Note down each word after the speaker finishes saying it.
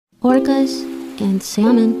Orcas and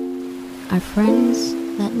salmon are friends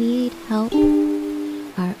that need help.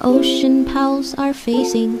 Our ocean pals are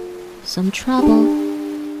facing some trouble.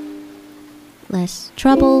 Less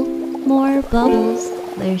trouble, more bubbles.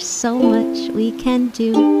 There's so much we can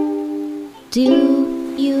do.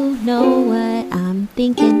 Do you know what I'm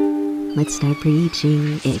thinking? Let's start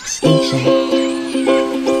preaching extinction.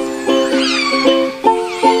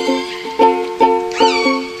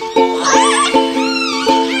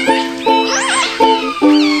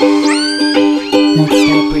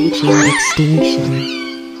 Extinction.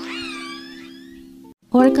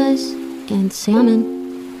 Orcas and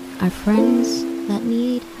salmon are friends that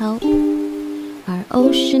need help. Our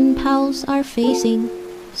ocean pals are facing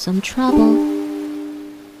some trouble.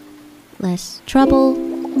 Less trouble,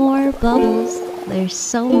 more bubbles. There's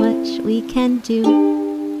so much we can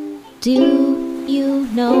do. Do you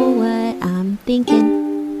know what I'm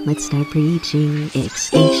thinking? Let's start preaching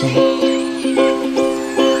extinction.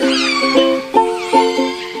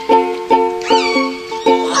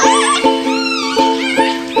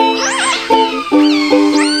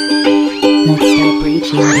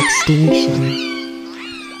 Extinction.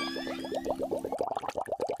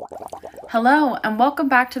 Hello, and welcome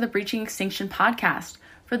back to the Breaching Extinction podcast.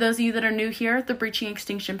 For those of you that are new here, the Breaching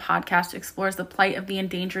Extinction podcast explores the plight of the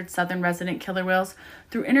endangered southern resident killer whales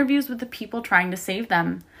through interviews with the people trying to save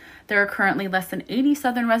them. There are currently less than 80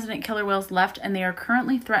 southern resident killer whales left, and they are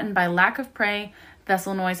currently threatened by lack of prey,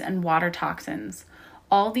 vessel noise, and water toxins.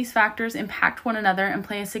 All of these factors impact one another and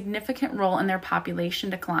play a significant role in their population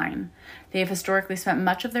decline. They have historically spent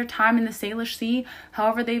much of their time in the Salish Sea,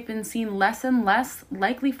 however they've been seen less and less,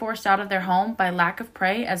 likely forced out of their home by lack of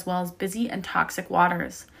prey as well as busy and toxic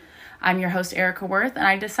waters. I'm your host, Erica Worth, and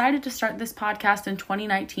I decided to start this podcast in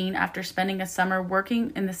 2019 after spending a summer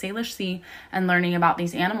working in the Salish Sea and learning about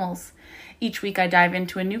these animals. Each week I dive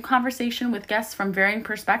into a new conversation with guests from varying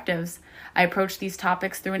perspectives. I approach these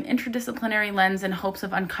topics through an interdisciplinary lens in hopes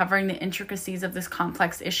of uncovering the intricacies of this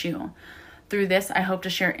complex issue. Through this, I hope to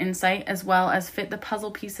share insight as well as fit the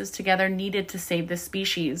puzzle pieces together needed to save this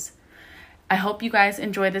species. I hope you guys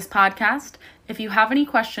enjoy this podcast. If you have any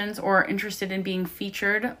questions or are interested in being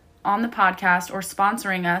featured on the podcast or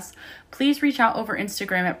sponsoring us, please reach out over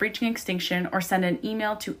Instagram at Breaching Extinction or send an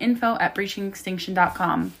email to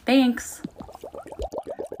info@breachingextinction.com. Thanks!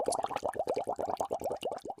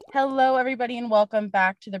 Hello, everybody, and welcome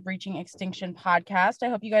back to the Breaching Extinction podcast. I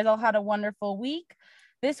hope you guys all had a wonderful week.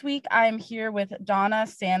 This week, I'm here with Donna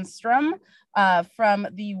Sandstrom from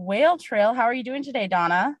the Whale Trail. How are you doing today,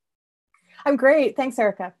 Donna? I'm great. Thanks,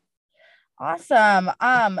 Erica. Awesome.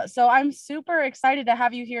 So I'm super excited to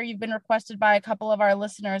have you here. You've been requested by a couple of our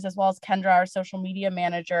listeners, as well as Kendra, our social media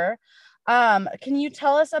manager. Can you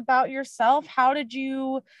tell us about yourself? How did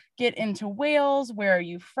you get into whales? Where are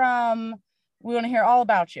you from? We want to hear all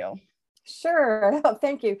about you. Sure. Oh,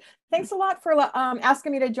 thank you. Thanks a lot for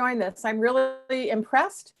asking me to join this. I'm really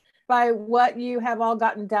impressed by what you have all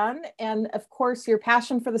gotten done. And of course, your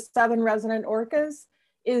passion for the southern resident orcas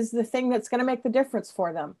is the thing that's going to make the difference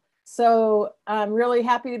for them. So I'm really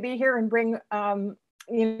happy to be here and bring,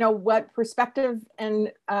 what perspective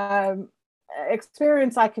and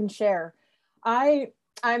experience I can share.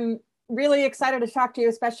 I'm really excited to talk to you,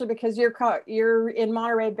 especially because you're in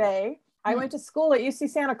Monterey Bay. I went to school at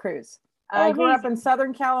UC Santa Cruz. I grew up in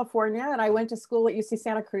Southern California and I went to school at UC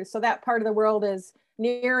Santa Cruz. So that part of the world is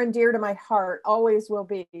near and dear to my heart, always will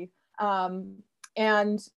be. And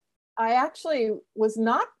I actually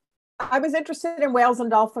I was interested in whales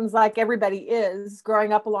and dolphins like everybody is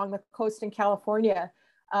growing up along the coast in California.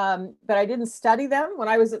 But I didn't study them when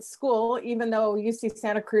I was at school, even though UC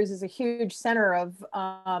Santa Cruz is a huge center of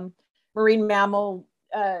marine mammal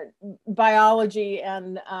biology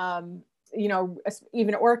and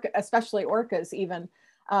even especially orcas even.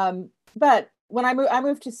 But when I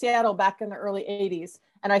moved to Seattle back in the early 80s,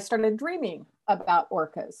 and I started dreaming about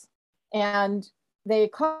orcas, and they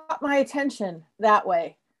caught my attention that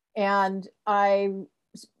way. And I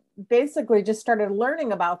basically just started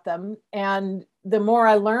learning about them. And the more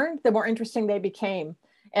I learned, the more interesting they became.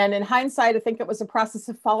 And in hindsight, I think it was a process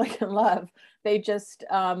of falling in love. They just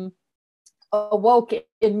awoke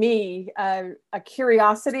in me a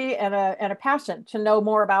curiosity and a passion to know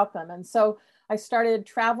more about them. And so I started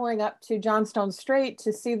traveling up to Johnstone Strait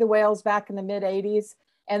to see the whales back in the mid 80s.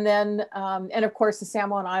 And then, and of course, the San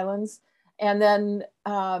Juan Islands. And then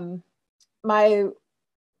my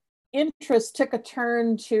interest took a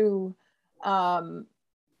turn to, I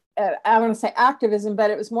want to say activism,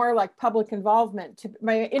 but it was more like public involvement.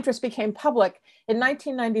 My interest became public. In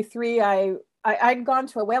 1993, I'd gone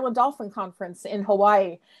to a whale and dolphin conference in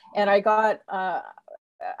Hawaii, and I got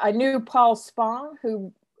I knew Paul Spong,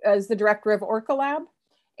 who is the director of Orca Lab,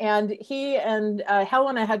 and he and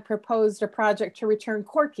Helena had proposed a project to return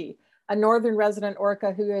Corky, a northern resident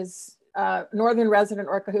orca who is at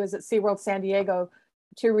SeaWorld San Diego,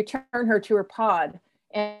 to return her to her pod.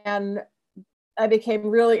 And I became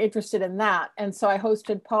really interested in that. And so I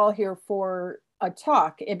hosted Paul here for a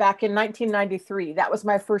talk back in 1993. That was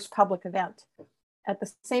my first public event. At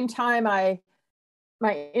the same time, my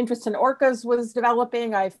interest in orcas was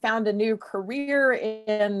developing. I found a new career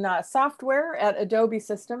in software at Adobe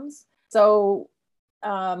Systems. So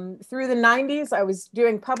through the 90s, I was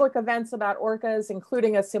doing public events about orcas,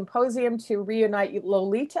 including a symposium to reunite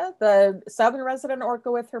Lolita, the southern resident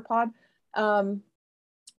orca, with her pod.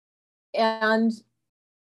 And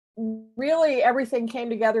really everything came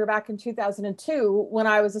together back in 2002 when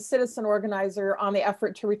I was a citizen organizer on the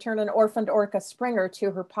effort to return an orphaned orca, Springer,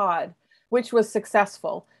 to her pod, which was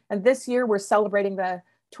successful. And this year we're celebrating the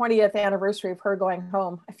 20th anniversary of her going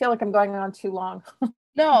home. I feel like I'm going on too long.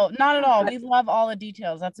 No, not at all. We love all the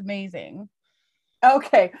details. That's amazing.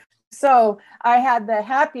 Okay. So I had the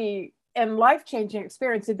happy and life-changing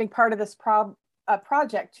experience of being part of this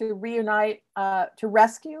project to reunite, to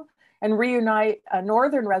rescue and reunite a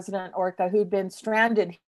northern resident orca who'd been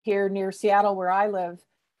stranded here near Seattle, where I live.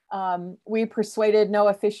 We persuaded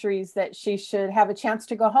NOAA Fisheries that she should have a chance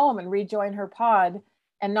to go home and rejoin her pod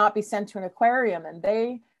and not be sent to an aquarium. And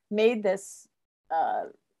they made this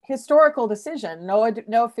historical decision.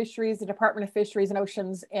 NOAA Fisheries, the Department of Fisheries and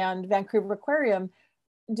Oceans, and Vancouver Aquarium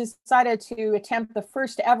decided to attempt the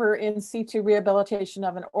first ever in situ rehabilitation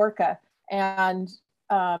of an orca. And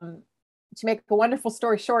to make a wonderful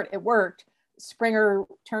story short, it worked. Springer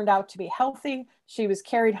turned out to be healthy. She was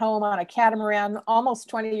carried home on a catamaran almost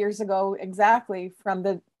 20 years ago, exactly from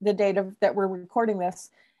the date that we're recording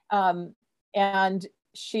this. And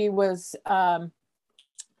she was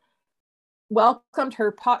welcomed.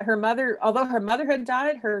 Her mother, although her mother had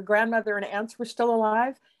died, her grandmother and aunts were still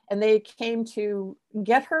alive, and they came to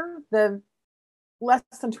get her the less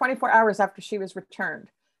than 24 hours after she was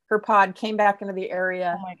returned. Her pod came back into the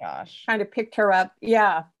area. Oh my gosh. Kind of picked her up.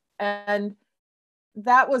 Yeah. And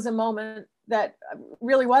that was a moment that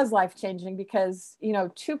really was life-changing because, you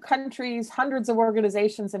know, 2 countries, hundreds of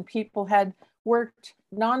organizations and people had worked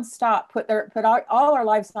nonstop, put all our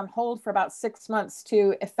lives on hold for about 6 months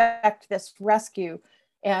to effect this rescue.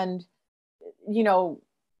 And, you know,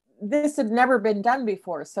 this had never been done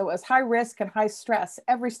before. So it was high risk and high stress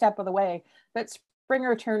every step of the way. But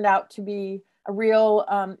Springer turned out to be a real,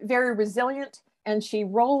 very resilient, and she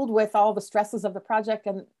rolled with all the stresses of the project.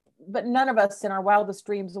 But none of us in our wildest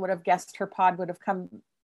dreams would have guessed her pod would have come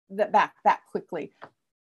back that quickly.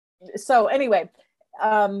 So anyway,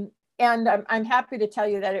 and I'm happy to tell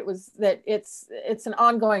you that it's an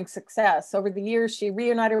ongoing success. Over the years, she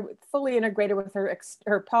reunited, fully integrated with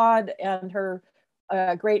her pod and her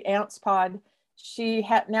great aunt's pod.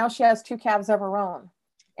 Now she has 2 calves of her own.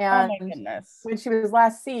 And oh my goodness. When she was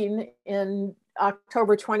last seen in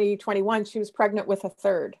October 2021, she was pregnant with a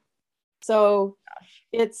 3rd. So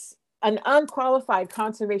it's an unqualified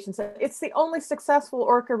conservation. So it's the only successful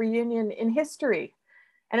orca reunion in history.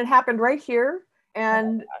 And it happened right here.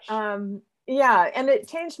 And yeah, and it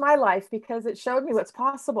changed my life because it showed me what's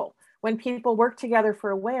possible when people work together for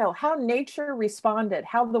a whale, how nature responded,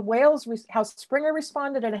 how Springer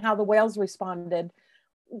responded and how the whales responded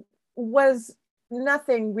was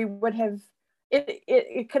nothing we would have.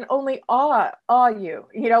 It can only awe you.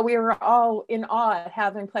 You know, we were all in awe at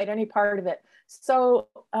having played any part of it. So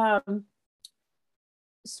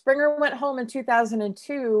Springer went home in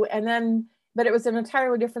 2002, but it was an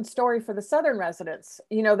entirely different story for the southern residents.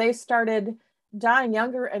 You know, they started dying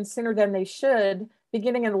younger and sooner than they should,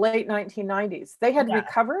 beginning in the late 1990s. They had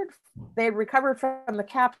recovered. They had recovered from the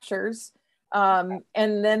captures, and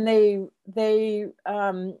then they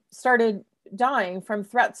started dying from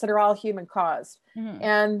threats that are all human caused. Mm-hmm.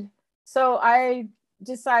 And so I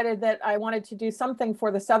decided that I wanted to do something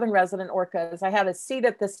for the southern resident orcas. I had a seat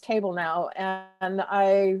at this table now, and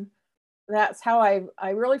that's how I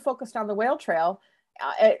really focused on the whale trail.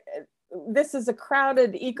 This is a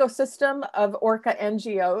crowded ecosystem of orca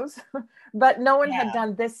NGOs, but no one had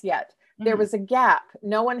done this yet. Mm-hmm. There was a gap.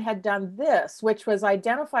 No one had done this, which was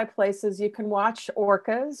identify places you can watch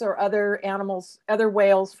orcas or other animals, other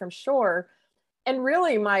whales from shore. And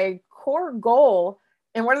really my core goal,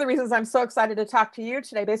 and one of the reasons I'm so excited to talk to you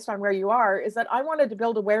today based on where you are, is that I wanted to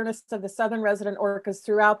build awareness of the southern resident orcas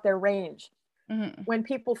throughout their range. Mm-hmm. When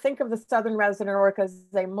people think of the southern resident orcas,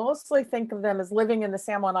 they mostly think of them as living in the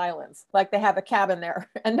San Juan Islands, like they have a cabin there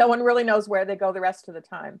and no one really knows where they go the rest of the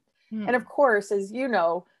time. Mm-hmm. And of course, as you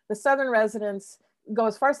know, the southern residents go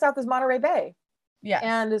as far south as Monterey Bay. Yes.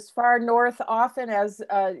 And as far north often as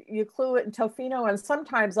Ucluelet and Tofino, and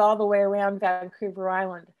sometimes all the way around Vancouver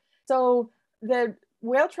Island. So the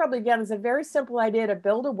Whale Trail began as a very simple idea to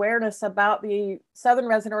build awareness about the southern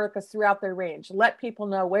resident orcas throughout their range, let people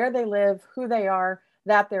know where they live, who they are,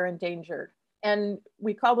 that they're endangered. And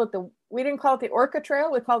we didn't call it the Orca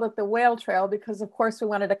Trail, we called it the Whale Trail because of course we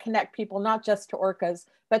wanted to connect people not just to orcas,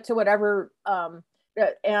 but to whatever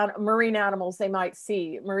and marine animals they might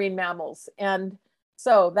see, marine mammals. And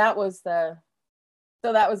so that was the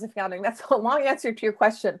founding. That's a long answer to your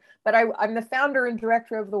question, but I'm the founder and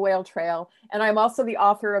director of the Whale Trail. And I'm also the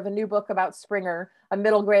author of a new book about Springer, a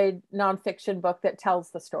middle grade nonfiction book that tells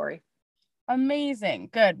the story. Amazing.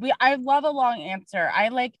 Good. I love a long answer.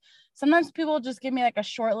 Sometimes people just give me like a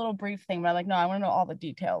short little brief thing, but I'm like, no, I want to know all the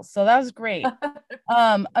details. So that was great.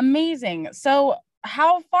 Amazing. So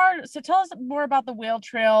tell us more about the Whale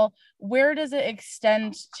Trail. Where does it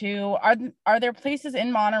extend to? Are there places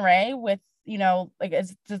in Monterey with,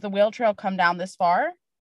 does the Whale Trail come down this far?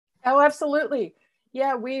 Oh, absolutely.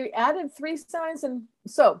 Yeah, we added 3 signs. And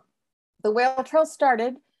so the Whale Trail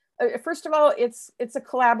started, first of all, it's a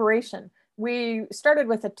collaboration. We started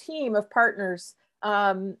with a team of partners,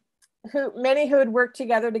 many who had worked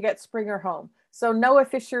together to get Springer home. So NOAA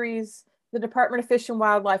Fisheries, the Department of Fish and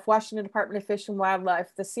Wildlife, Washington Department of Fish and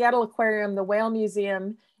Wildlife, the Seattle Aquarium, the Whale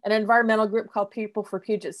Museum, an environmental group called People for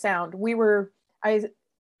Puget Sound.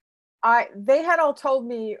 They had all told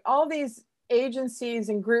me all these agencies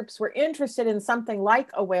and groups were interested in something like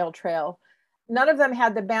a whale trail. None of them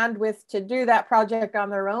had the bandwidth to do that project on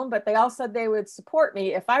their own, but they all said they would support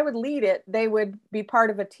me. If I would lead it, they would be part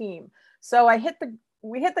of a team. So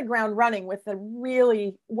we hit the ground running with a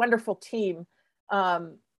really wonderful team.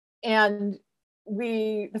 And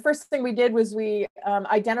the first thing we did was we came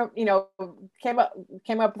up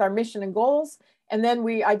with our mission and goals. And then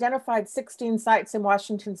we identified 16 sites in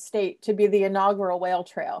Washington State to be the inaugural Whale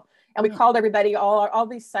Trail. And we called everybody, all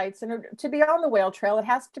these sites. And to be on the Whale Trail, it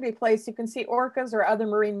has to be a place you can see orcas or other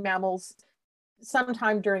marine mammals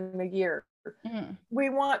sometime during the year. We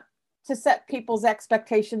want to set people's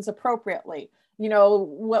expectations appropriately,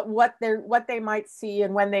 what they might see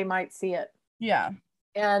and when they might see it. Yeah.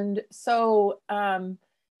 And so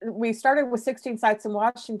we started with 16 sites in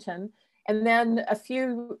Washington, and then a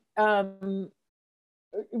few,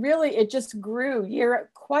 really it just grew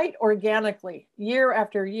quite organically, year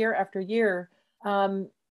after year after year.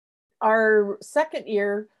 Our second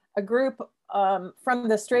year, a group from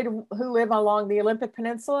the Strait of, who live along the Olympic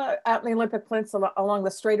Peninsula, out in the Olympic Peninsula along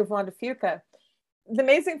the Strait of Juan de Fuca. The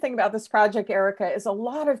amazing thing about this project, Erica, is a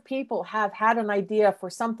lot of people have had an idea for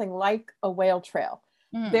something like a whale trail.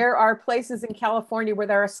 There are places in California where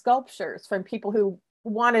there are sculptures from people who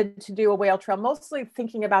wanted to do a whale trail, mostly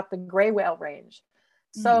thinking about the gray whale range.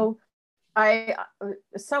 So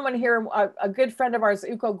someone here, a good friend of ours,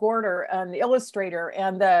 Uko Gorder, an illustrator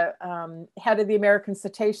and the head of the American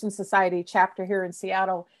Cetacean Society chapter here in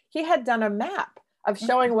Seattle, he had done a map of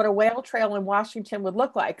showing what a whale trail in Washington would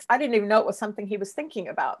look like. I didn't even know it was something he was thinking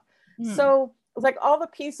about. So it was like all the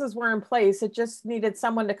pieces were in place. It just needed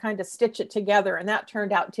someone to kind of stitch it together. And that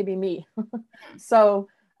turned out to be me. So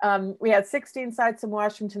we had 16 sites in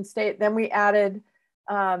Washington State. Then we added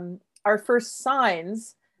our first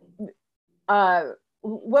signs.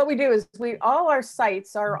 What we do is all our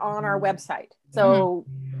sites are on our website. So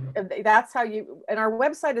that's how and our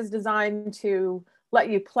website is designed to let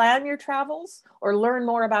you plan your travels or learn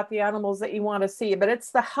more about the animals that you want to see. But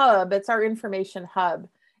it's the hub, it's our information hub.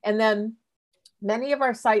 And then many of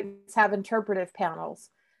our sites have interpretive panels.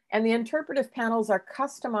 And the interpretive panels are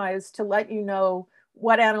customized to let you know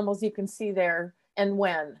what animals you can see there and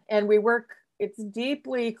when. And it's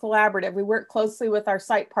deeply collaborative. We work closely with our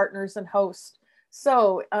site partners and hosts.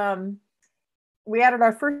 So we added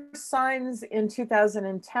our first signs in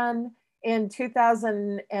 2010. In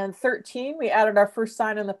 2013, we added our first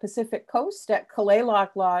sign on the Pacific Coast at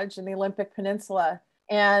Kalaloch Lodge in the Olympic Peninsula.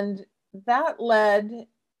 And that led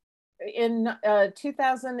in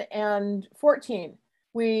 2014,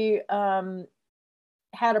 we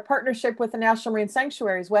had a partnership with the National Marine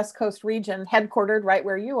Sanctuaries West Coast region, headquartered right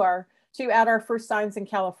where you are, to add our first signs in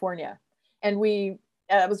California. And it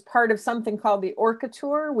was part of something called the Orca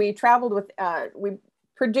Tour. We traveled with, we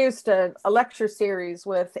produced a lecture series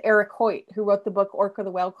with Eric Hoyt, who wrote the book Orca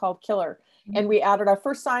the Whale Called Killer. And we added our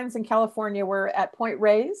first signs in California were at Point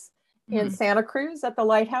Reyes, in Santa Cruz at the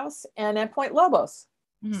Lighthouse, and at Point Lobos.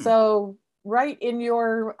 So right in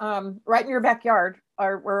your backyard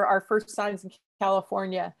were our first signs in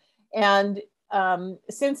California. And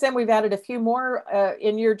since then, we've added a few more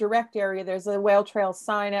in your direct area. There's a whale trail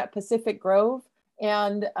sign at Pacific Grove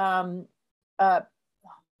And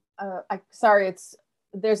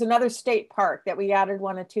there's another state park that we added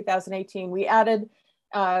one in 2018. We added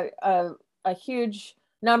a huge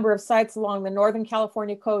number of sites along the Northern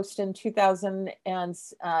California coast in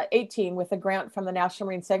 2018 with a grant from the National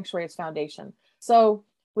Marine Sanctuaries Foundation. So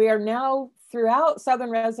we are now throughout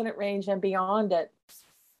Southern Resident Range and beyond it.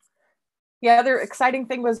 The other exciting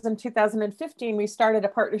thing was in 2015, we started a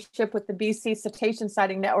partnership with the BC Cetacean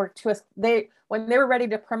Sighting Network. When they were ready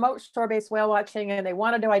to promote shore-based whale watching, and they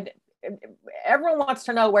wanted to, everyone wants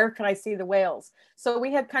to know, where can I see the whales? So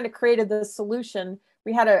we had kind of created this solution.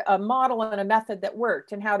 We had a model and a method that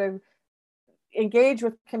worked, and how to engage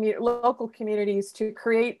with local communities to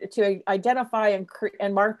identify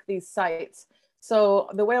and mark these sites. So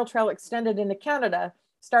the whale trail extended into Canada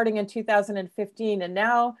starting in 2015, and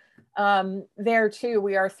now there too,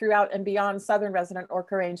 we are throughout and beyond Southern Resident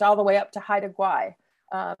Orca Range, all the way up to Haida Gwaii.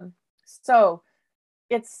 So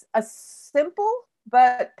it's a simple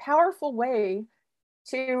but powerful way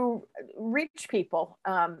to reach people.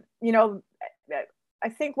 You know, I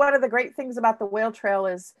think one of the great things about the whale trail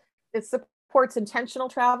is it supports intentional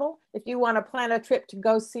travel. If you want to plan a trip to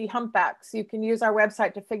go see humpbacks, you can use our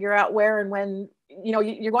website to figure out where and when. You know,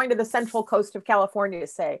 you're going to the central coast of California,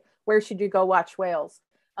 say, where should you go watch whales?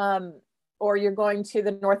 Or you're going to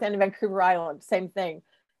the north end of Vancouver Island, same thing.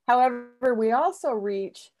 However, we also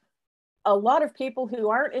reach a lot of people who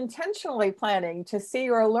aren't intentionally planning to see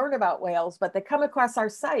or learn about whales, but they come across our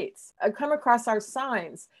sites, come across our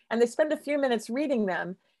signs, and they spend a few minutes reading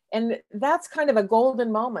them. And that's kind of a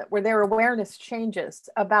golden moment where their awareness changes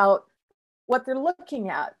about what they're looking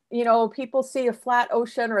at. You know, people see a flat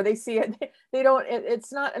ocean, or they see it,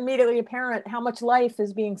 it's not immediately apparent how much life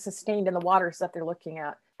is being sustained in the waters that they're looking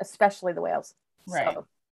at, especially the whales. Right. So,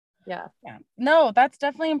 yeah. No, that's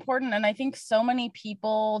definitely important. And I think so many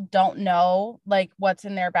people don't know like what's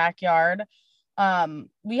in their backyard.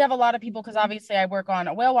 We have a lot of people, because obviously I work on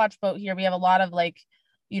a whale watch boat here. We have a lot of like,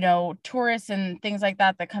 you know, tourists and things like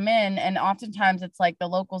that come in. And oftentimes it's like the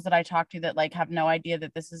locals that I talk to that like have no idea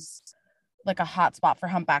that this is like a hot spot for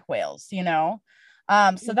humpback whales, you know?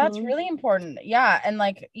 So that's really important. Yeah. And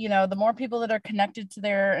like, you know, the more people that are connected to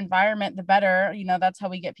their environment, the better. You know, that's how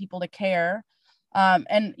we get people to care.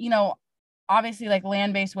 And, you know, obviously like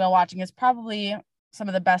land-based whale watching is probably some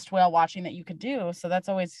of the best whale watching that you could do. So that's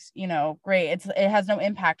always, you know, great. It has no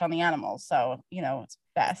impact on the animals. So, you know, it's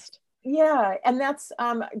best. Yeah. And that's,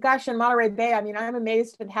 gosh, in Monterey Bay, I mean, I'm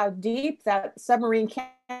amazed at how deep that submarine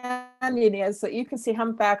canyon is, that you can see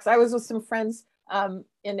humpbacks. I was with some friends in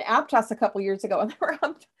Aptos a couple years ago, and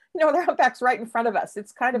there were humpbacks right in front of us.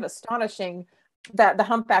 It's kind of astonishing that the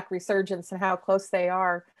humpback resurgence and how close they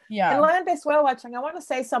are. Yeah. And land-based whale watching, I want to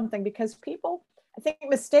say something, because people, I think,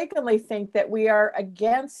 mistakenly think that we are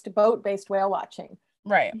against boat-based whale watching.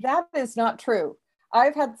 Right. That is not true.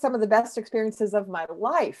 I've had some of the best experiences of my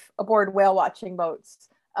life aboard whale watching boats.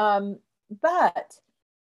 But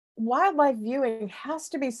wildlife viewing has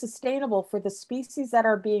to be sustainable for the species that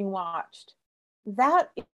are being watched. That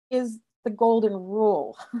is the golden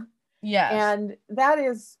rule. Yes. And that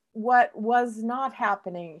is what was not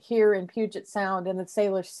happening here in Puget Sound and the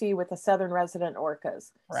Salish Sea with the Southern Resident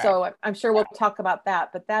Orcas. Right. So I'm sure we'll talk about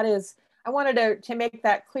that, but that is, I wanted to make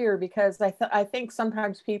that clear, because I think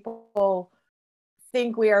sometimes people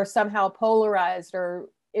think we are somehow polarized or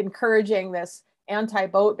encouraging this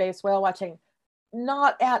anti-boat based whale watching.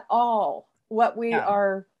 Not at all. What we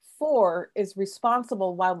are for is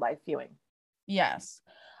responsible wildlife viewing. Yes,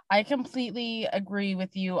 I completely agree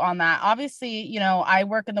with you on that. Obviously, you know, I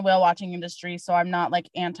work in the whale watching industry, so I'm not like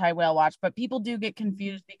anti-whale watch, but people do get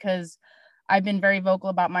confused because I've been very vocal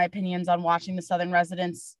about my opinions on watching the Southern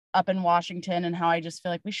residents up in Washington, and how I just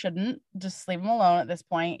feel like we shouldn't just leave them alone at this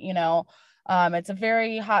point. You know, it's a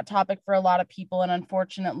very hot topic for a lot of people, and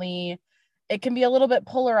unfortunately it can be a little bit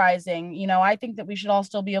polarizing. You know, I think that we should all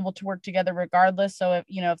still be able to work together regardless. So if,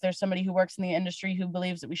 you know, if there's somebody who works in the industry who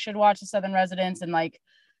believes that we should watch the Southern residents, and like,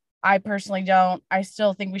 I personally don't, I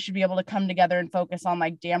still think we should be able to come together and focus on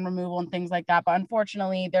like dam removal and things like that. But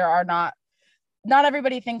unfortunately, there are not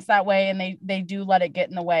everybody thinks that way, and they do let it get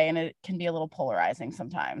in the way, and it can be a little polarizing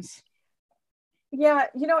sometimes. Yeah.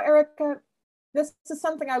 You know, Erica, this is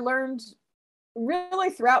something I learned really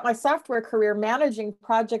throughout my software career, managing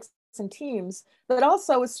projects and teams, but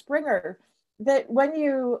also with Springer, that when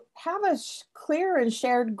you have a clear and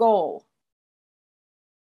shared goal,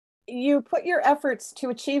 you put your efforts to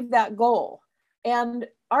achieve that goal. And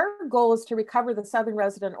our goal is to recover the Southern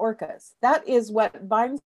resident orcas. That is what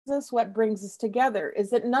binds us, what brings us together,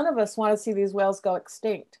 is that none of us want to see these whales go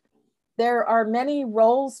extinct. There are many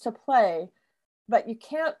roles to play, but you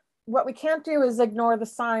can't what we can't do is ignore the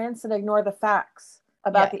science and ignore the facts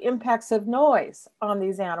about Yeah. the impacts of noise on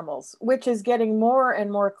these animals, which is getting more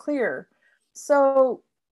and more clear. So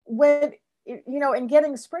when, in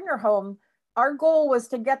getting Springer home, our goal was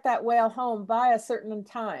to get that whale home by a certain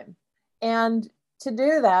time. And to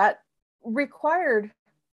do that required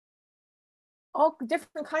all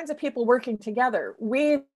different kinds of people working together.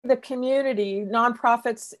 We, the community,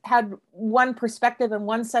 nonprofits, had one perspective and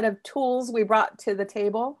one set of tools we brought to the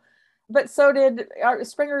table. But so did our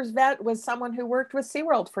Springer's vet, was someone who worked with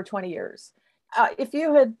SeaWorld for 20 years. If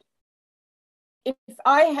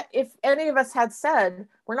any of us had said,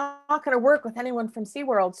 we're not going to work with anyone from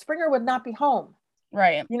SeaWorld, Springer would not be home.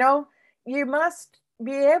 Right. You must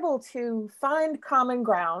be able to find common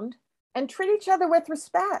ground and treat each other with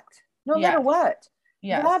respect, no matter what.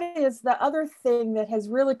 Yes. That is the other thing that has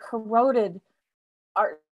really corroded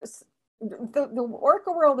the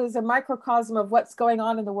orca world is a microcosm of what's going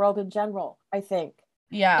on in the world in general, I think.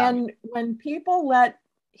 Yeah. And when people let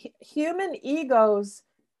human egos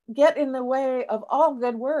get in the way of all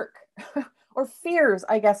good work, or fears,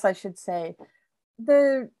 I guess I should say,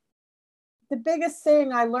 the biggest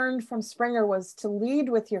thing I learned from Springer was to lead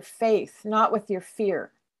with your faith, not with your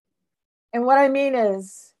fear. And what I mean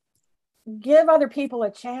is, give other people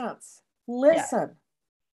a chance. Listen.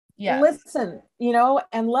 Yes. Listen,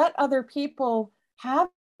 and let other people have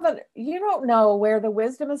it. You don't know where the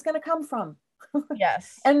wisdom is going to come from.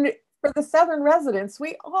 Yes. And for the Southern residents,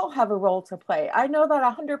 we all have a role to play. I know that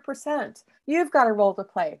 100%. You've got a role to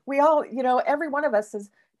play. We all, every one of us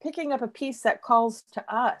is picking up a piece that calls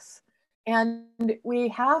to us. And we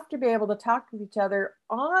have to be able to talk with each other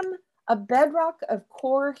on a bedrock of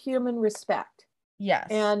core human respect. Yes.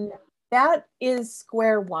 And that is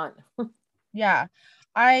square one. Yeah.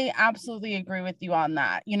 I absolutely agree with you on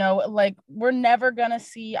that. Like, we're never going to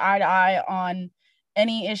see eye to eye on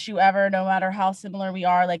any issue ever, no matter how similar we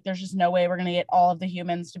are. Like, there's just no way we're going to get all of the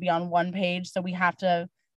humans to be on one page. So we have to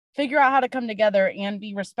figure out how to come together and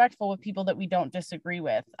be respectful with people that we don't disagree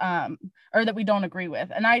with, or that we don't agree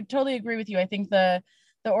with. And I totally agree with you. I think the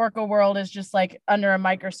orca world is just like under a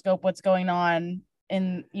microscope what's going on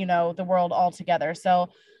in, the world altogether. So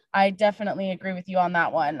I definitely agree with you on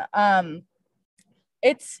that one.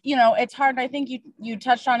 It's hard. I think you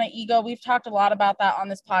touched on an ego. We've talked a lot about that on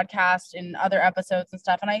this podcast in other episodes and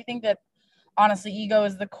stuff. And I think that honestly, ego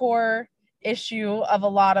is the core issue of a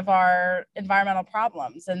lot of our environmental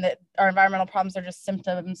problems, and that our environmental problems are just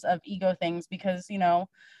symptoms of ego things, because,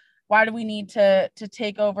 why do we need to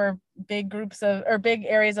take over big groups of, or big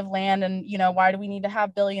areas of land? And, why do we need to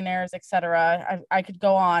have billionaires, etc.? I could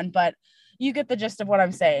go on, but you get the gist of what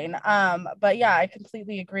I'm saying. But yeah, I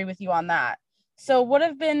completely agree with you on that. So what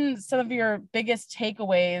have been some of your biggest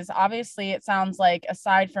takeaways? Obviously, it sounds like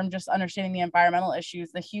aside from just understanding the environmental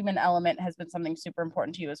issues, the human element has been something super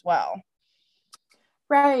important to you as well.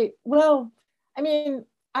 Right. Well, I mean,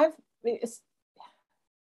 I've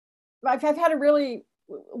had a really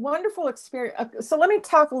wonderful experience. So let me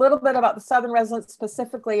talk a little bit about the Southern residents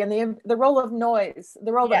specifically, and the role of noise,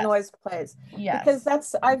 the role that noise plays. Yes.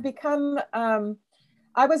 Because I've become,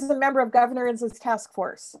 I was a member of Governor Inslee's task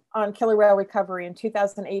force on killer whale recovery in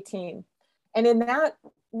 2018. And in that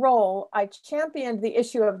role, I championed the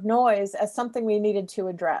issue of noise as something we needed to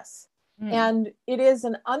address. And it is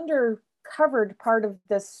an undercovered part of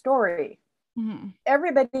this story.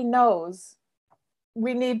 Everybody knows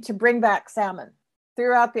we need to bring back salmon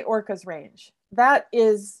throughout the orcas range. That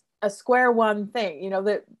is a square one thing,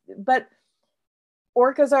 but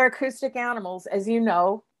orcas are acoustic animals, as you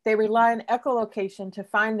know. They rely on echolocation to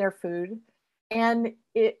find their food. And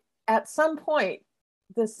at some point,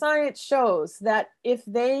 the science shows that if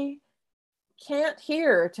they can't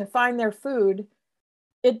hear to find their food,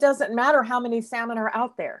 it doesn't matter how many salmon are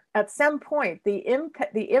out there. At some point, the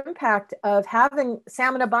impact of having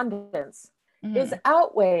salmon abundance is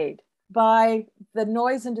outweighed by the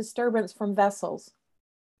noise and disturbance from vessels.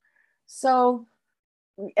 So,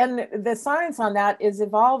 and the science on that is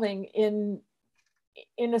evolving in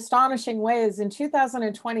astonishing ways. In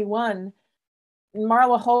 2021,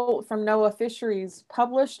 Marla Holt from NOAA Fisheries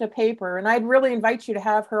published a paper, and I'd really invite you to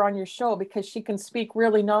have her on your show because she can speak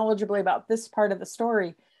really knowledgeably about this part of the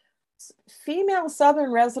story. Female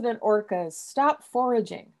Southern resident orcas stop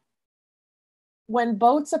foraging when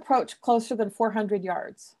boats approach closer than 400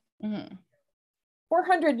 yards.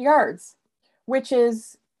 400 yards, which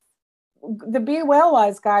is, the Be Whale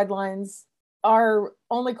Wise guidelines are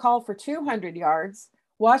only call for 200 yards.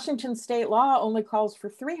 Washington state law only calls for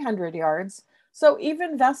 300 yards. So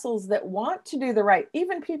even vessels that want to do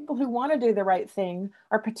even people who want to do the right thing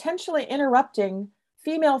are potentially interrupting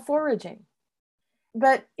female foraging.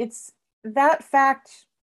 but it's that fact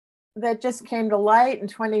that just came to light in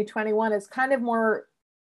 2021 is kind of more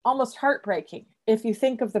almost heartbreaking if you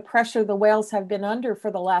think of the pressure the whales have been under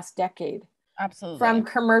for the last decade. Absolutely. From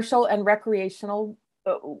commercial and recreational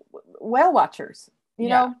whale watchers, you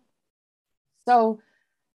know? So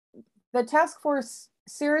the task force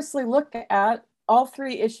seriously looked at all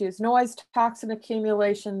three issues: noise, toxin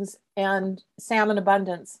accumulations, and salmon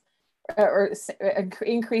abundance, or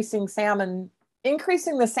increasing the salmon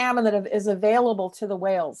that is available to the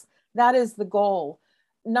whales. That is the goal.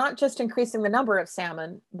 Not just increasing the number of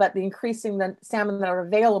salmon, but increasing the salmon that are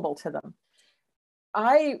available to them.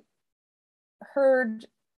 I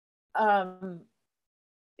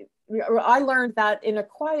learned that in a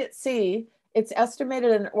quiet sea, it's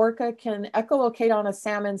estimated an orca can echolocate on a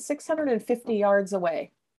salmon 650 yards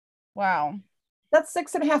away. Wow. That's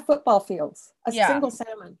 6.5 football fields, a single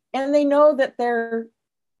salmon. And they know that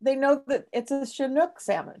it's a Chinook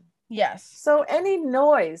salmon. Yes. So any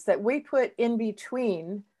noise that we put in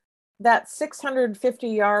between that 650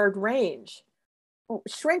 yard range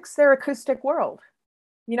shrinks their acoustic world.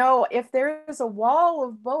 You know, if there's a wall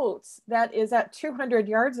of boats that is at 200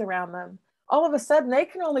 yards around them, all of a sudden they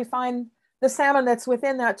can only find the salmon that's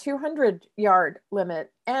within that 200 yard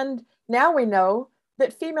limit. And now we know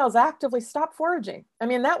that females actively stop foraging. I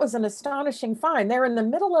mean, that was an astonishing find. They're in the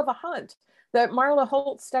middle of a hunt that Marla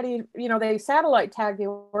Holt studied. You know, they satellite tagged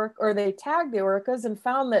they tagged the orcas and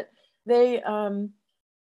found that they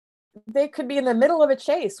could be in the middle of a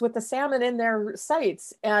chase with the salmon in their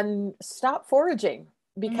sights and stop foraging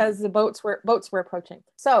because the boats were approaching.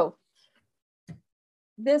 So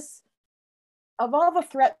this, of all the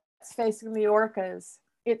threats facing the orcas,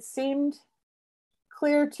 it seemed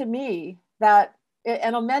clear to me that,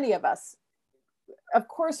 and many of us, of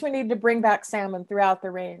course, we need to bring back salmon throughout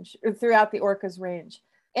the range, throughout the orcas range.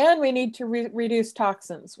 And we need to reduce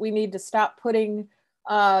toxins. We need to stop putting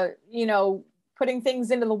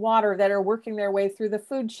things into the water that are working their way through the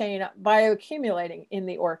food chain, bioaccumulating in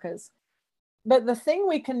the orcas. But the thing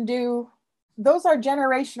we can do, those are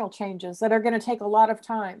generational changes that are going to take a lot of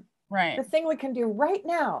time. Right. The thing we can do right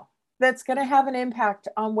now that's going to have an impact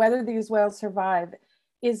on whether these whales survive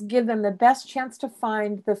is give them the best chance to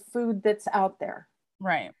find the food that's out there.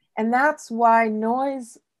 Right. And that's why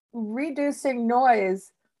reducing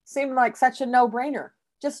noise seemed like such a no-brainer.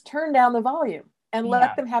 Just turn down the volume and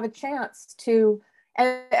let them have a chance to,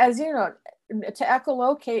 as you know, to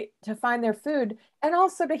echolocate, to find their food, and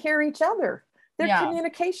also to hear each other. Their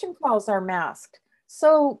communication calls are masked.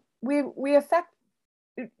 So we affect,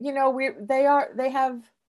 you know,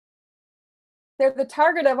 they're the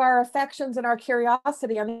target of our affections and our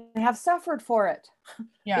curiosity, and they have suffered for it.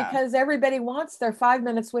 Because everybody wants their 5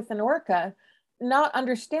 minutes with an orca, not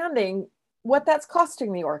understanding what that's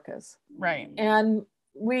costing the orcas. Right. And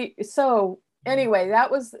anyway, that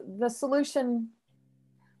was the solution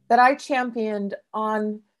that I championed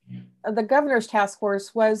on the governor's task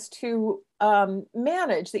force, was to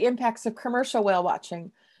manage the impacts of commercial whale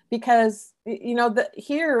watching, because, you know,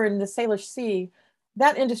 here in the Salish Sea,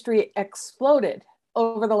 that industry exploded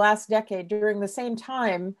over the last decade. During the same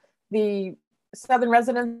time, the southern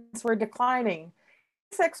residents were declining.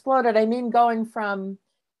 It's exploded. I mean, going from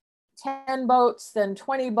 10 boats, then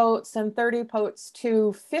 20 boats, then 30 boats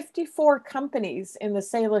to 54 companies in the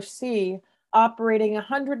Salish Sea operating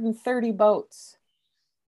 130 boats.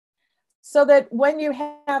 So that when you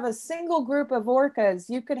have a single group of orcas,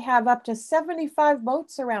 you could have up to 75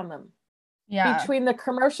 boats around them. Between the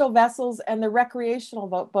commercial vessels and the recreational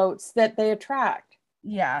boats that they attract.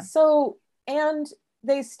 So, and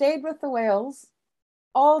they stayed with the whales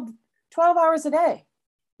all 12 hours a day,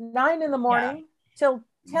 9 in the morning till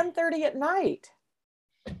 10:30 at night.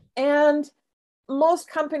 And most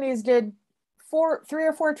companies did 3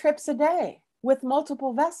 or 4 trips a day with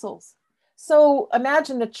multiple vessels. So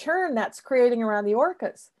imagine the churn that's creating around the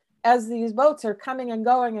orcas as these boats are coming and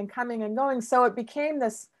going and coming and going. So it became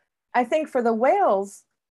this, I think, for the whales,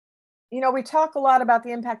 you know, we talk a lot about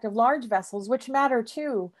the impact of large vessels, which matter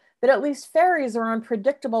too, but at least ferries are on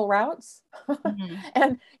predictable routes.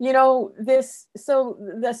 And, you know,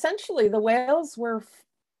 essentially the whales were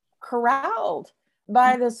corralled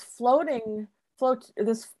by a floating flotilla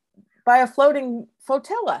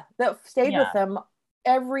that stayed with them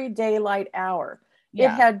every daylight hour. It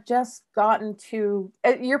had just gotten to,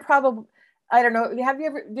 you're probably, I don't know,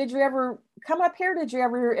 did you ever come up here? Did you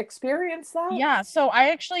ever experience that? Yeah. So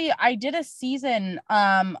I did a season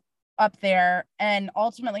up there and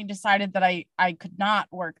ultimately decided that I could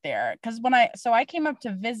not work there. Because I came up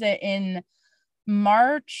to visit in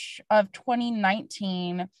March of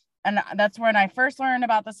 2019, and that's when I first learned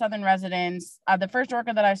about the Southern residents. The first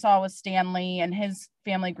orca that I saw was Stanley and his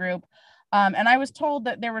family group. And I was told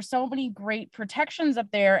that there were so many great protections up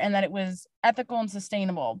there and that it was ethical and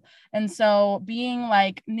sustainable. And so being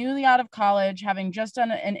like newly out of college, having just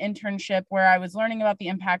done an internship where I was learning about the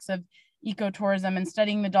impacts of ecotourism and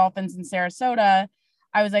studying the dolphins in Sarasota,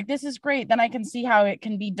 I was like, this is great. Then I can see how it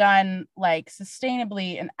can be done like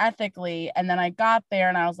sustainably and ethically. And then I got there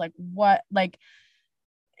and I was like, what? Like,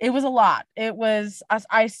 it was a lot. It was,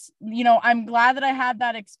 I'm glad that I had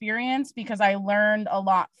that experience because I learned a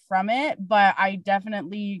lot from it, but I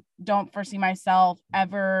definitely don't foresee myself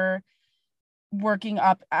ever working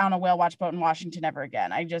up on a whale watch boat in Washington ever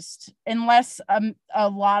again. Unless a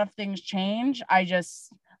lot of things change,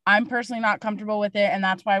 I'm personally not comfortable with it. And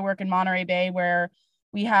that's why I work in Monterey Bay, where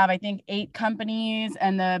we have, I think, 8 companies,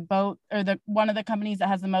 and one of the companies that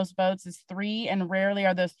has the most boats is 3, and rarely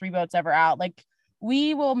are those 3 boats ever out. Like,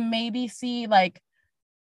 we will maybe see like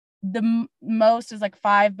the most is like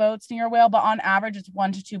 5 boats near a whale, but on average it's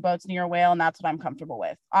 1 to 2 boats near a whale. And that's what I'm comfortable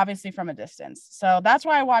with, obviously from a distance. So that's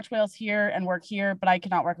why I watch whales here and work here, but I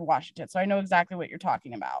cannot work in Washington. So I know exactly what you're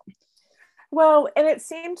talking about. Well, and it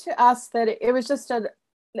seemed to us that it was just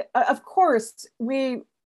of course, the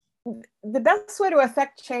best way to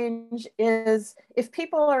affect change is if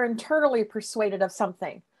people are internally persuaded of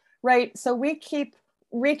something, right? So we keep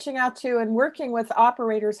reaching out to and working with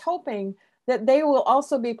operators, hoping that they will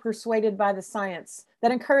also be persuaded by the science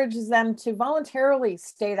that encourages them to voluntarily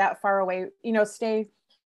stay that far away, stay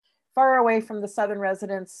far away from the southern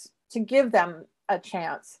residents, to give them a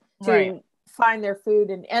chance to find their food.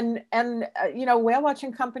 And whale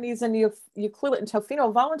watching companies in Ucluelet and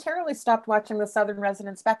Tofino voluntarily stopped watching the southern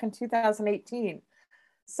residents back in 2018.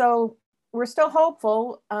 So we're still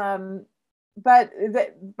hopeful. But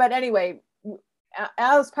anyway,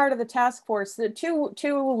 as part of the task force, the two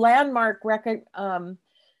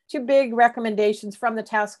big recommendations from the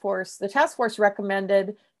task force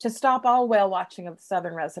recommended to stop all whale watching of the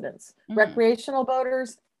southern residents, recreational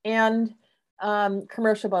boaters and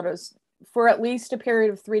commercial boaters, for at least a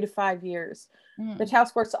period of 3 to 5 years. The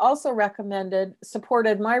task force also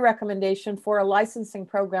supported my recommendation for a licensing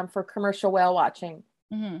program for commercial whale watching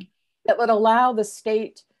that would allow the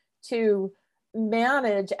state to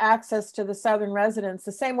manage access to the southern residents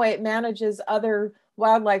the same way it manages other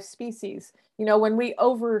wildlife species. When we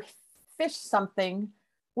overfish something,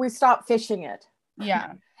 we stop fishing it.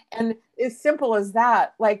 Yeah. And as simple as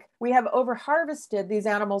that, like we have overharvested these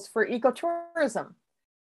animals for ecotourism.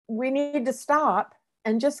 We need to stop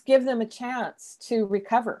and just give them a chance to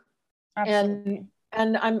recover. Absolutely.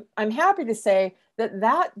 And I'm happy to say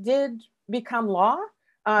that did become law.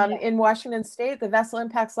 In Washington State, the Vessel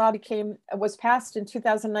Impacts Law was passed in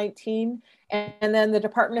 2019. And then the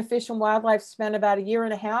Department of Fish and Wildlife spent about 1.5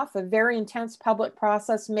 years, a very intense public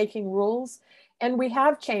process making rules. And we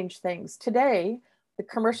have changed things. Today,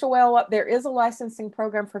 there is a licensing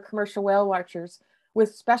program for commercial whale watchers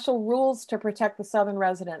with special rules to protect the southern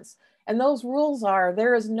residents. And those rules are,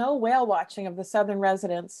 there is no whale watching of the southern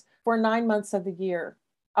residents for 9 months of the year.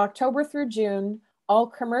 October through June, all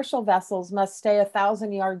commercial vessels must stay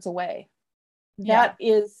 1,000 yards away. That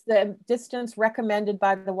is the distance recommended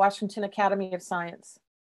by the Washington Academy of Science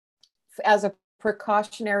as a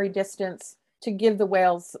precautionary distance to give the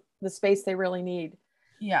whales the space they really need.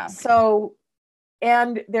 Yeah. So,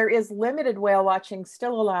 and there is limited whale watching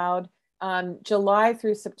still allowed July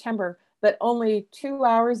through September, but only 2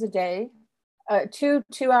 hours a day,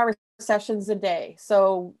 2-hour sessions a day.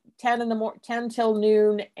 So 10 till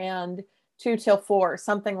noon and 2 till 4,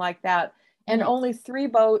 something like that. And only 3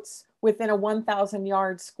 boats within a 1,000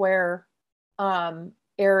 yard square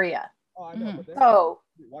area. So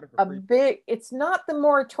it's not the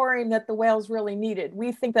moratorium that the whales really needed.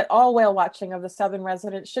 We think that all whale watching of the southern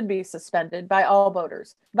residents should be suspended by all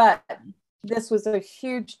boaters, but this was a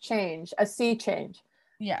huge change, a sea change.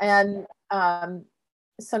 Yeah. And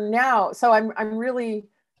so I'm really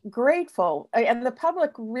grateful, and the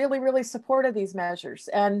public really, really supported these measures.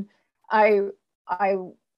 And I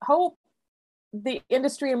hope the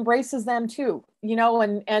industry embraces them too,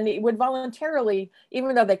 and it would voluntarily,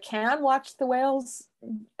 even though they can watch the whales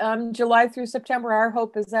July through September, our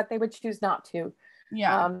hope is that they would choose not to.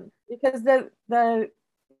 Yeah. Because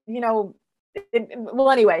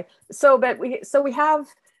anyway, so we have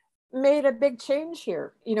made a big change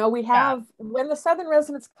here. We have, when the southern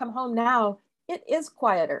residents come home now, it is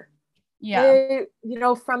quieter. Yeah.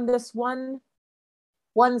 From this one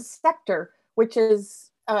sector, which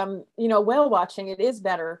is whale watching, it is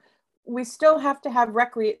better. We still have to have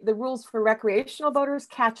the rules for recreational boaters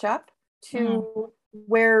catch up to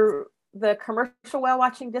where the commercial whale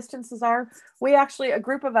watching distances are. We actually, a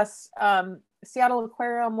group of us, Seattle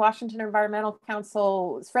Aquarium, Washington Environmental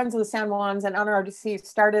Council, Friends of the San Juans, and NRDC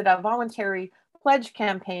started a voluntary pledge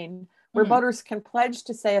campaign where boaters can pledge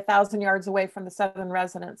to stay 1,000 yards away from the southern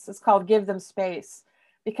residents. It's called Give Them Space,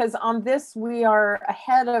 because on this, we are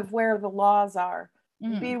ahead of where the laws are.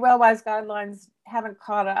 BV Whale-Wise guidelines haven't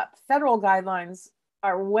caught up. Federal guidelines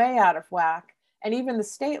are way out of whack. And even the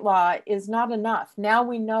state law is not enough. Now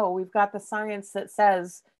we know, we've got the science that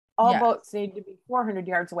says all boats need to be 400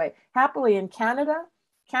 yards away. Happily in Canada,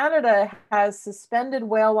 Canada has suspended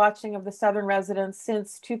whale watching of the southern residents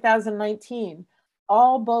since 2019.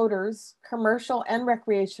 All boaters, commercial and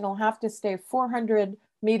recreational, have to stay 400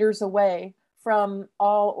 meters away from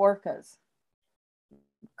all orcas.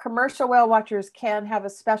 Commercial whale watchers can have a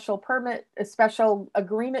special permit, a special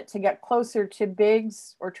agreement to get closer to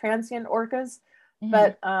bigs or transient orcas.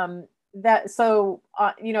 But the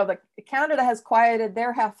Canada has quieted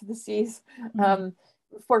their half of the seas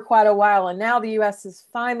for quite a while. And now the US is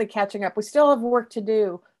finally catching up. We still have work to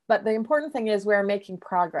do, but the important thing is we're making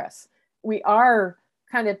progress. We are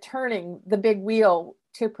kind of turning the big wheel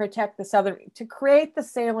to protect the southern, to create the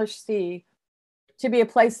Salish Sea to be a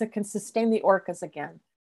place that can sustain the orcas again.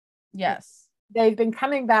 Yes. They've been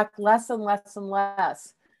coming back less and less and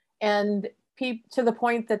less. And to the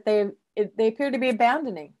point that they appear to be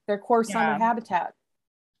abandoning their core summer habitat.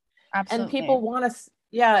 Absolutely. And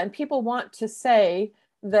people want to say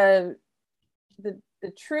the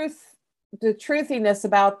truthiness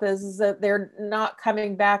about this is that they're not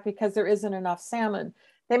coming back because there isn't enough salmon.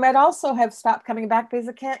 They might also have stopped coming back because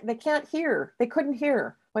they can't hear. They couldn't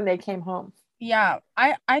hear when they came home. Yeah,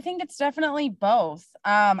 I think it's definitely both.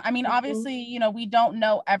 I mean, obviously, we don't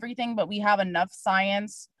know everything, but we have enough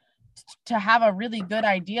science to have a really good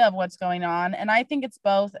idea of what's going on. And I think it's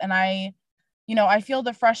both. And I feel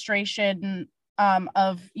the frustration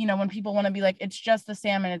of, when people want to be like, it's just the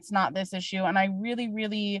salmon, it's not this issue. And I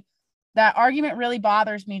really, that argument really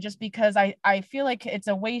bothers me, just because I feel like it's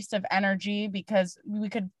a waste of energy, because we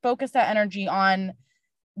could focus that energy on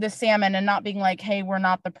the salmon and not being like, hey, we're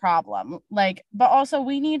not the problem. But also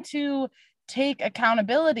we need to take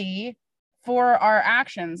accountability for our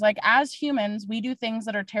actions. Like, as humans, we do things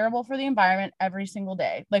that are terrible for the environment every single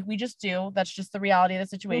day. Like, we just do. That's just the reality of the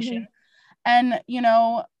situation. And,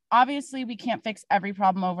 obviously we can't fix every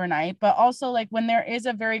problem overnight, but also, like, when there is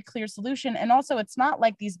a very clear solution, and also it's not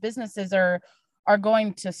like these businesses are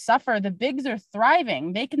going to suffer. The bigs are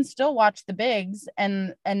thriving. They can still watch the bigs,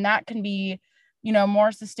 and that can be,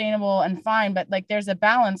 more sustainable and fine. But like, there's a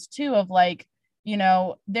balance too of like,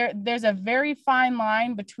 there's a very fine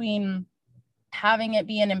line between having it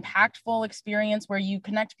be an impactful experience where you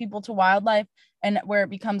connect people to wildlife and where it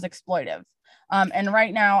becomes exploitive. And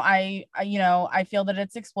right now I feel that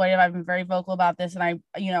it's exploitive. I've been very vocal about this, and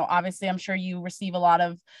obviously I'm sure you receive a lot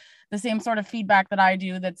of the same sort of feedback that I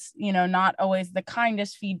do. That's, not always the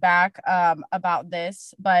kindest feedback about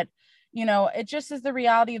this, but it just is the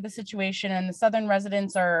reality of the situation. And the southern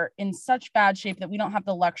residents are in such bad shape that we don't have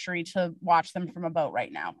the luxury to watch them from a boat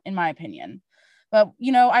right now, in my opinion. But,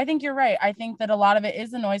 I think you're right. I think that a lot of it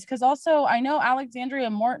is the noise, because also I know Alexandria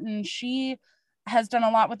Morton, she has done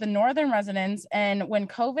a lot with the northern residents. And when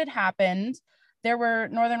COVID happened, there were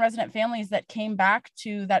northern resident families that came back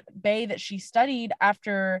to that bay that she studied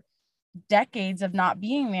after decades of not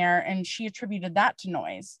being there, and she attributed that to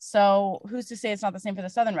noise. So who's to say it's not the same for the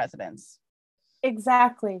southern residents?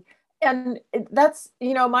 Exactly. And that's,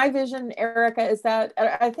 my vision, Erica, is that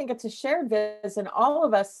I think it's a shared vision. All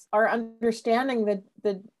of us are understanding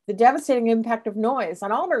the devastating impact of noise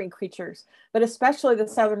on all marine creatures, but especially the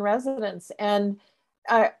southern residents. And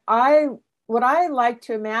what I like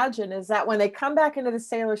to imagine is that when they come back into the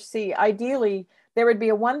Salish Sea, ideally there would be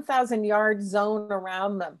a 1,000-yard zone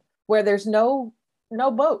around them where there's no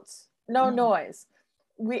boats, no noise.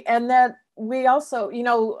 We also,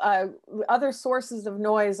 other sources of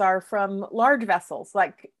noise are from large vessels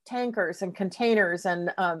like tankers and containers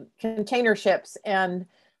and container ships and,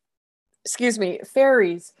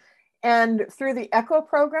 ferries. And through the ECHO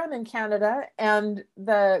program in Canada and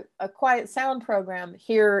the Quiet Sound program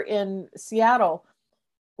here in Seattle,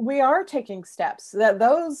 we are taking steps that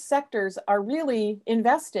those sectors are really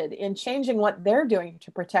invested in changing what they're doing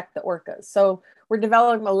to protect the orcas. So we're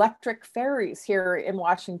developing electric ferries here in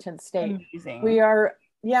Washington State. Amazing. We are,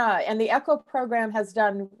 and the ECHO program has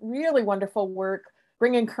done really wonderful work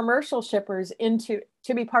bringing commercial shippers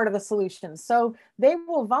to be part of the solution. So they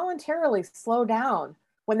will voluntarily slow down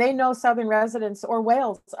when they know southern residents or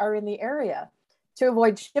whales are in the area, to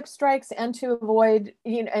avoid ship strikes and to avoid,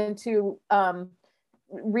 and to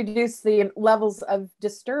reduce the levels of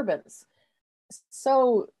disturbance.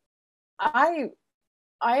 So I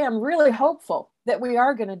am really hopeful that we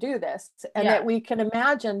are going to do this, and that we can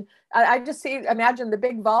imagine. I just imagine the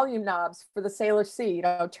big volume knobs for the Salish Sea,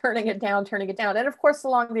 turning it down, and of course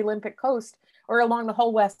along the Olympic coast or along the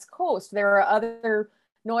whole West Coast, there are other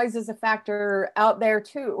noise is a factor out there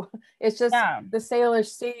too. It's just the Salish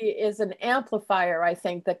Sea is an amplifier. I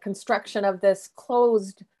think the construction of this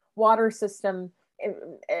closed water system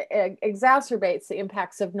exacerbates the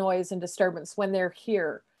impacts of noise and disturbance when they're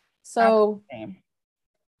here. So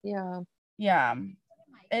yeah,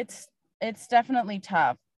 it's definitely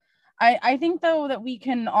tough. I think though that we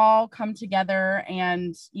can all come together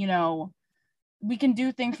and we can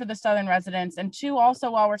do things for the Southern residents. And two, also,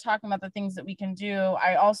 while we're talking about the things that we can do,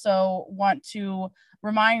 I also want to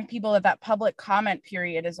remind people that public comment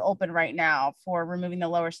period is open right now for removing the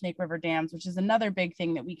lower Snake River dams, which is another big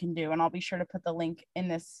thing that we can do. And I'll be sure to put the link in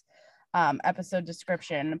this episode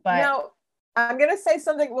description. But now I'm going to say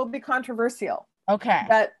something will be controversial. Okay.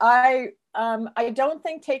 But I don't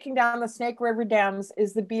think taking down the Snake River dams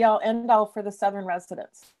is the be all end all for the Southern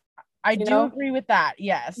residents. I do agree with that.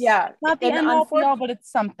 Yes. Yeah. It's not the end all be all, but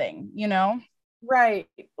it's something, Right.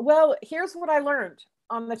 Well, here's what I learned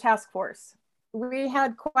on the task force. We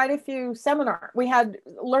had quite a few seminars. We had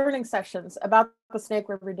learning sessions about the Snake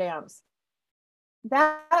River dams.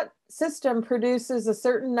 That system produces a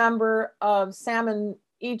certain number of salmon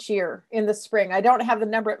each year in the spring. I don't have the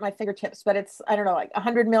number at my fingertips, but it's, I don't know, like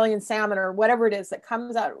 100 million salmon or whatever it is that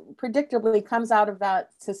predictably comes out of that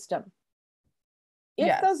system.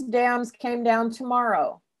 If those dams came down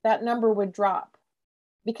tomorrow, that number would drop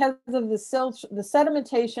because of the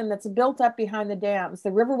sedimentation that's built up behind the dams.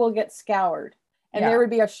 The river will get scoured, and there would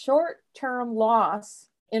be a short-term loss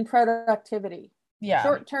in productivity.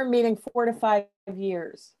 Short-term meaning 4 to 5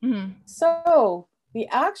 years. Mm-hmm. So the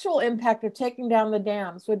actual impact of taking down the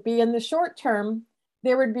dams would be, in the short term,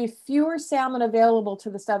 there would be fewer salmon available to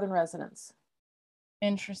the Southern residents.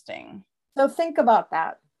 Interesting. So think about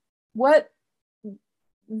that.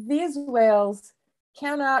 These whales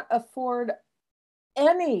cannot afford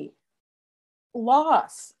any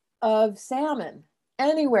loss of salmon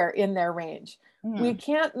anywhere in their range. We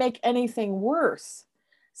can't make anything worse.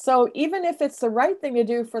 So even if it's the right thing to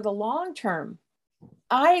do for the long term,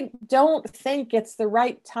 I don't think it's the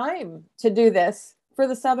right time to do this for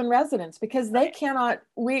the Southern residents, because they cannot,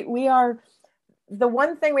 the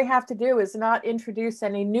one thing we have to do is not introduce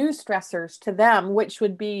any new stressors to them, which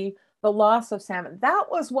would be the loss of salmon. That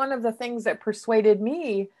was one of the things that persuaded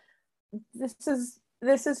me. This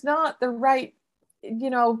is not the right,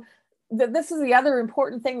 this is the other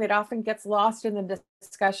important thing that often gets lost in the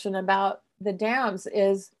discussion about the dams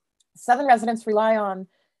is Southern residents rely on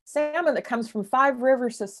salmon that comes from 5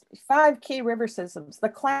 key river systems: the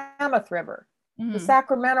Klamath River, the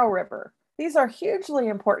Sacramento River. These are hugely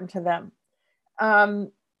important to them.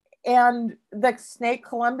 And the Snake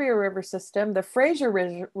Columbia River system, the Fraser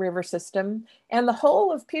River system, and the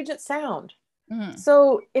whole of Puget Sound.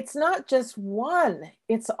 So it's not just one,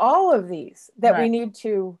 it's all of these that we need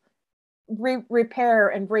to repair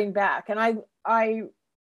and bring back. And I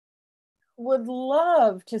would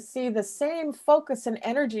love to see the same focus and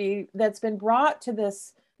energy that's been brought to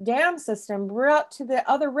this dam system brought to the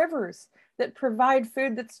other rivers that provide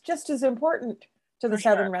food that's just as important to the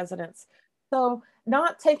Southern residents. So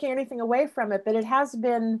not taking anything away from it, but it has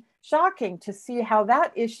been shocking to see how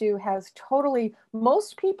that issue has totally,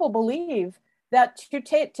 most people believe that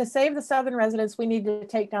to save the Southern residents, we need to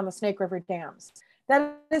take down the Snake River dams.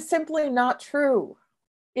 That is simply not true.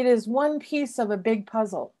 It is one piece of a big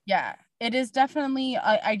puzzle. Yeah, it is definitely,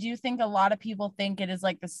 I do think a lot of people think it is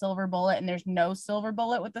like the silver bullet, and there's no silver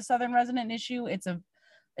bullet with the Southern resident issue. It's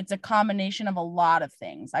a combination of a lot of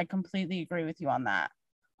things. I completely agree with you on that.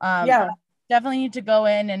 Definitely need to go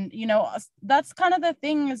in and, that's kind of the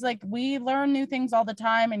thing is like, we learn new things all the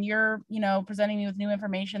time, and you're, presenting me with new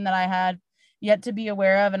information that I had yet to be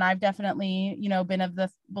aware of. And I've definitely, been of the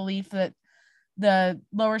belief that the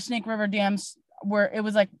lower Snake River dams it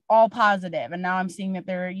was like all positive. And now I'm seeing that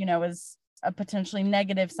there, is a potentially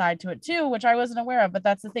negative side to it too, which I wasn't aware of. But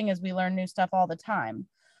that's the thing, is we learn new stuff all the time.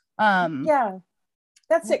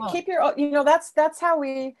 That's it. Keep your, that's how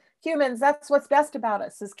we humans, that's what's best about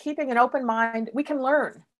us, is keeping an open mind. We can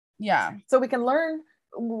learn. So we can learn,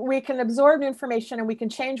 we can absorb information, and we can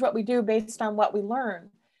change what we do based on what we learn.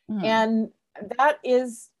 And that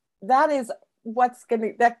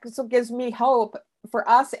gives me hope for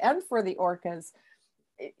us and for the orcas.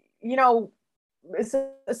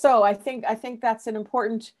 So I think that's an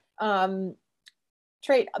important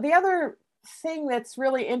trait. The other thing that's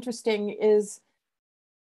really interesting is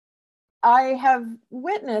I have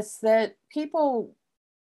witnessed that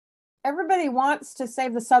everybody wants to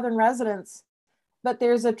save the Southern residents, but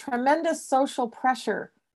there's a tremendous social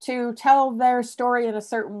pressure to tell their story in a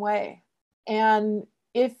certain way. And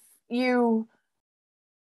if you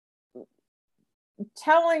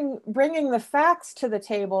bringing the facts to the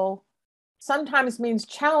table sometimes means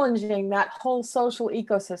challenging that whole social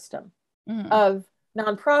ecosystem of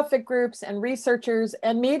nonprofit groups and researchers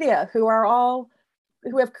and media who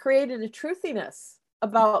have created a truthiness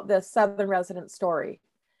about this Southern resident story.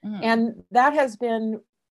 And that has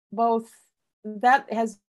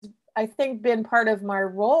I think been part of my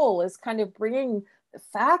role, is kind of bringing the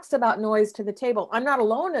facts about noise to the table. I'm not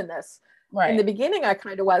alone in this. Right. In the beginning, I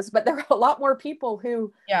kind of was, but there are a lot more people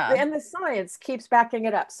who, and the science keeps backing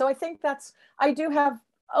it up. So I think I do have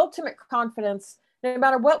ultimate confidence, no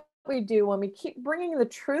matter what we do, when we keep bringing the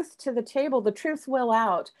truth to the table, the truth will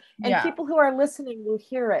out, and people who are listening will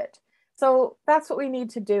hear it. So that's what we need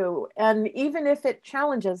to do. And even if it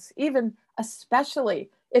challenges, especially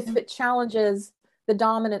if it challenges the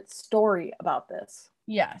dominant story about this.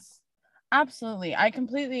 Yes, absolutely. I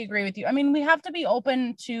completely agree with you. I mean, we have to be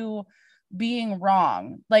open to being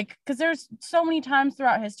wrong, like, because there's so many times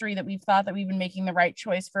throughout history that we've thought that we've been making the right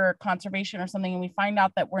choice for conservation or something, and we find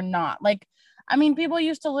out that we're not. Like, I mean, people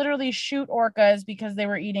used to literally shoot orcas because they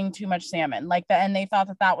were eating too much salmon, like that, and they thought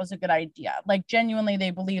that that was a good idea. Like, genuinely,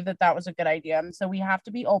 they believed that that was a good idea. And so we have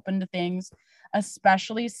to be open to things,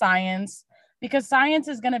 especially science, because science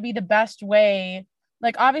is going to be the best way.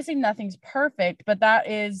 Like, obviously nothing's perfect, but that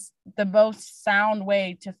is the most sound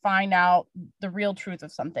way to find out the real truth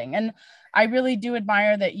of something. And I really do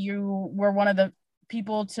admire that you were one of the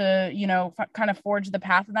people to, kind of forge the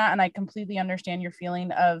path of that. And I completely understand your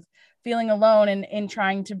feeling of feeling alone in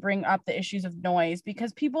trying to bring up the issues of noise,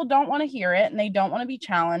 because people don't want to hear it, and they don't want to be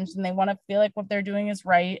challenged, and they want to feel like what they're doing is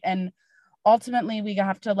right. And ultimately we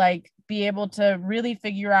have to be able to really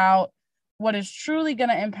figure out what is truly going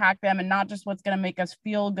to impact them, and not just what's going to make us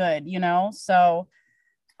feel good, so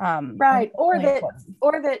right. Or that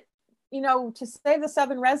to save the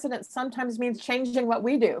Southern residents sometimes means changing what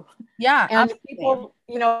we do. Yeah. And absolutely. people,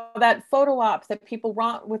 that photo op that people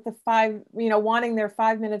want with the wanting their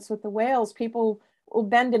 5 minutes with the whales, people will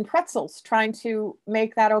bend in pretzels trying to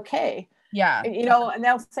make that okay. Yeah. And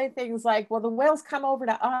they'll say things like, well, the whales come over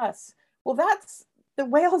to us. Well, the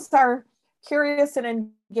whales are curious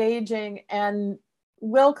and engaging and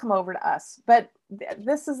will come over to us. But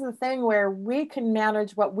this is the thing where we can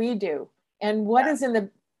manage what we do. And what is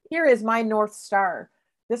here is my North Star.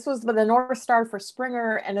 This was the North Star for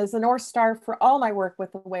Springer, and is the North Star for all my work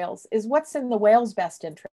with the whales, is what's in the whales' best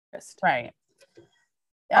interest. Right.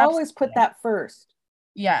 Always put that first.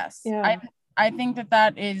 Yes. Yeah. I think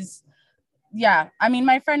that is, I mean,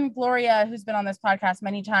 my friend Gloria, who's been on this podcast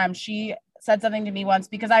many times, she said something to me once,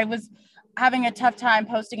 because I was having a tough time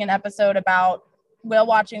posting an episode about whale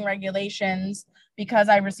watching regulations because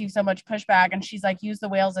I received so much pushback, and she's like, use the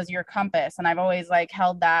whales as your compass. And I've always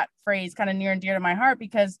held that phrase kind of near and dear to my heart,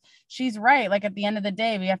 because she's right. Like, at the end of the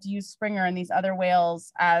day, we have to use Springer and these other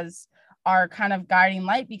whales as our kind of guiding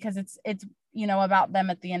light, because it's about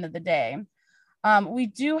them at the end of the day. We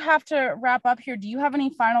do have to wrap up here. Do you have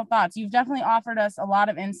any final thoughts? You've definitely offered us a lot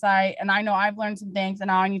of insight, and I know I've learned some things, and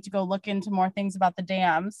now I need to go look into more things about the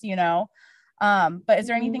dams, but is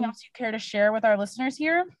there anything else you care to share with our listeners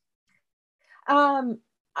here?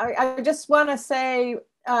 I just want to say,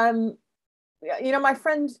 my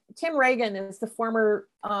friend Tim Reagan is the former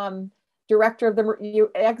executive director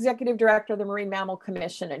of the Marine Mammal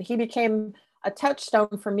Commission, and he became a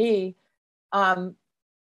touchstone for me.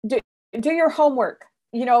 Do your homework,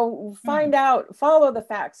 find out, follow the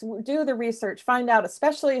facts, do the research, find out,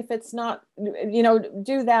 especially if it's not,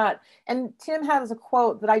 do that. And Tim has a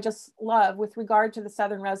quote that I just love with regard to the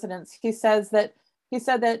Southern residents. He said that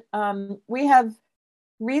we have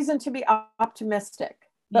reason to be optimistic,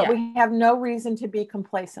 but we have no reason to be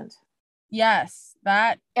complacent. Yes,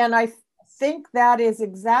 that. And I think that is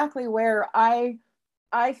exactly where I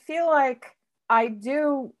feel like I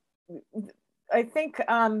do. I think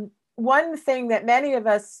one thing that many of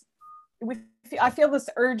us, I feel this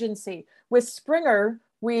urgency with Springer.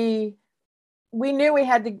 We knew we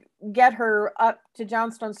had to get her up to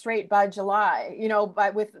Johnstone Strait by July,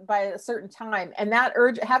 by a certain time, and that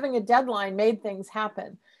having a deadline made things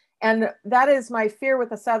happen. And that is my fear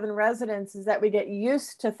with the Southern residents, is that we get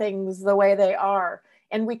used to things the way they are,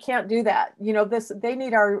 and we can't do that.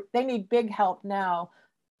 They need big help now.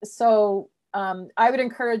 So I would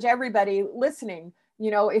encourage everybody listening,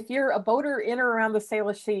 if you're a boater in or around the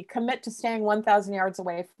Salish Sea, commit to staying 1,000 yards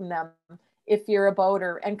away from them if you're a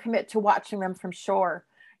boater, and commit to watching them from shore.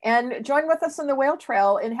 and join with us in the Whale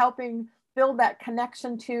Trail in helping build that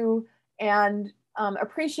connection to and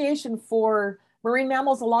appreciation for marine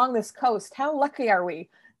mammals along this coast. How lucky are we?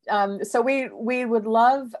 So we would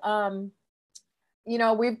love, you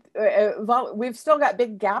know, we've still got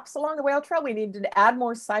big gaps along the Whale Trail. We need to add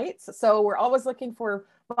more sites. So we're always looking for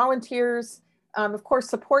volunteers. Of course,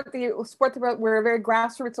 support the we're a very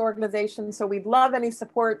grassroots organization, so we'd love any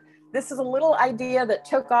support. This is a little idea that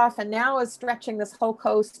took off and now is stretching this whole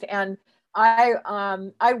coast, and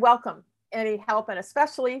I welcome any help, and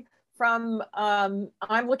especially from I'm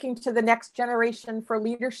looking to the next generation for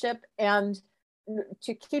leadership and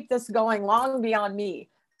to keep this going long beyond me.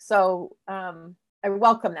 So I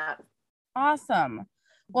welcome that. Awesome.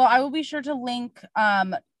 Well, I will be sure to link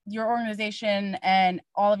your organization and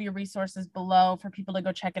all of your resources below for people to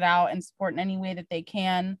go check it out and support in any way that they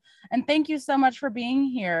can. And thank you so much for being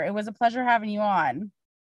here. It was a pleasure having you on.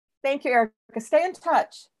 Thank you, Erica. Stay in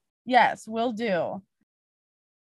touch. Yes, will do.